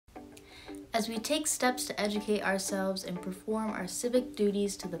As we take steps to educate ourselves and perform our civic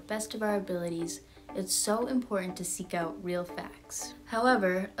duties to the best of our abilities, it's so important to seek out real facts.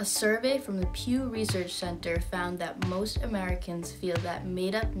 However, a survey from the Pew Research Center found that most Americans feel that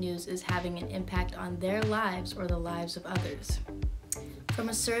made-up news is having an impact on their lives or the lives of others. From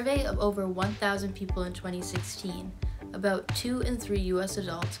a survey of over 1,000 people in 2016, about 2 in 3 U.S.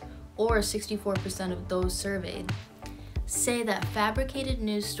 adults, or 64% of those surveyed, say that fabricated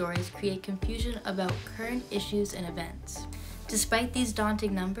news stories create confusion about current issues and events. Despite these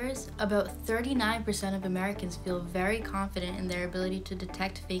daunting numbers, about 39% of Americans feel very confident in their ability to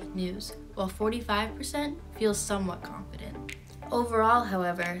detect fake news, while 45% feel somewhat confident. Overall,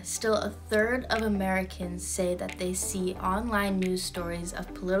 however, still a third of Americans say that they see online news stories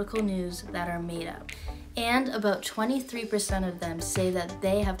of political news that are made up, and about 23% of them say that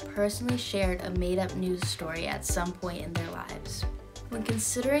they have personally shared a made-up news story at some point in their lives. When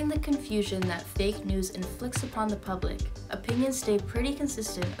considering the confusion that fake news inflicts upon the public, opinions stay pretty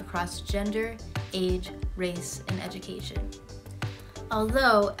consistent across gender, age, race, and education.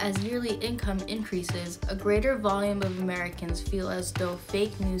 Although, as yearly income increases, a greater volume of Americans feel as though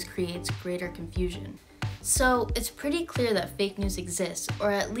fake news creates greater confusion. So, it's pretty clear that fake news exists,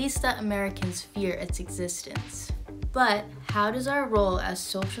 or at least that Americans fear its existence. But, how does our role as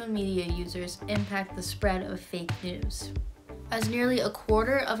social media users impact the spread of fake news? As nearly a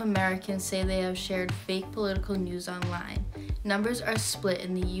quarter of Americans say they have shared fake political news online, numbers are split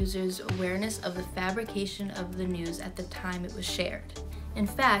in the user's awareness of the fabrication of the news at the time it was shared. In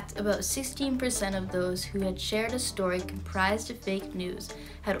fact, about 16% of those who had shared a story comprised of fake news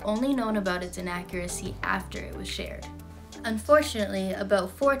had only known about its inaccuracy after it was shared. Unfortunately,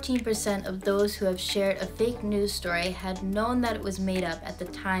 about 14% of those who have shared a fake news story had known that it was made up at the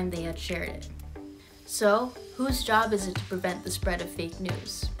time they had shared it. So, whose job is it to prevent the spread of fake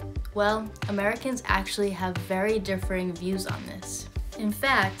news? Well, Americans actually have very differing views on this. In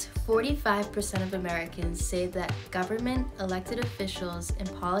fact, 45% of Americans say that government, elected officials,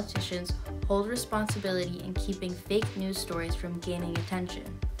 and politicians hold responsibility in keeping fake news stories from gaining attention.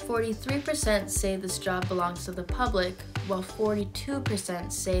 43% say this job belongs to the public, while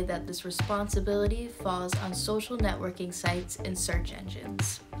 42% say that this responsibility falls on social networking sites and search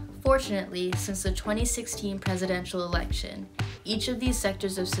engines. Fortunately, since the 2016 presidential election, each of these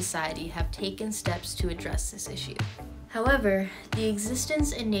sectors of society have taken steps to address this issue. However, the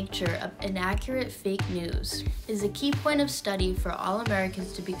existence and nature of inaccurate fake news is a key point of study for all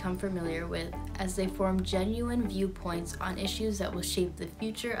Americans to become familiar with as they form genuine viewpoints on issues that will shape the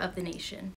future of the nation.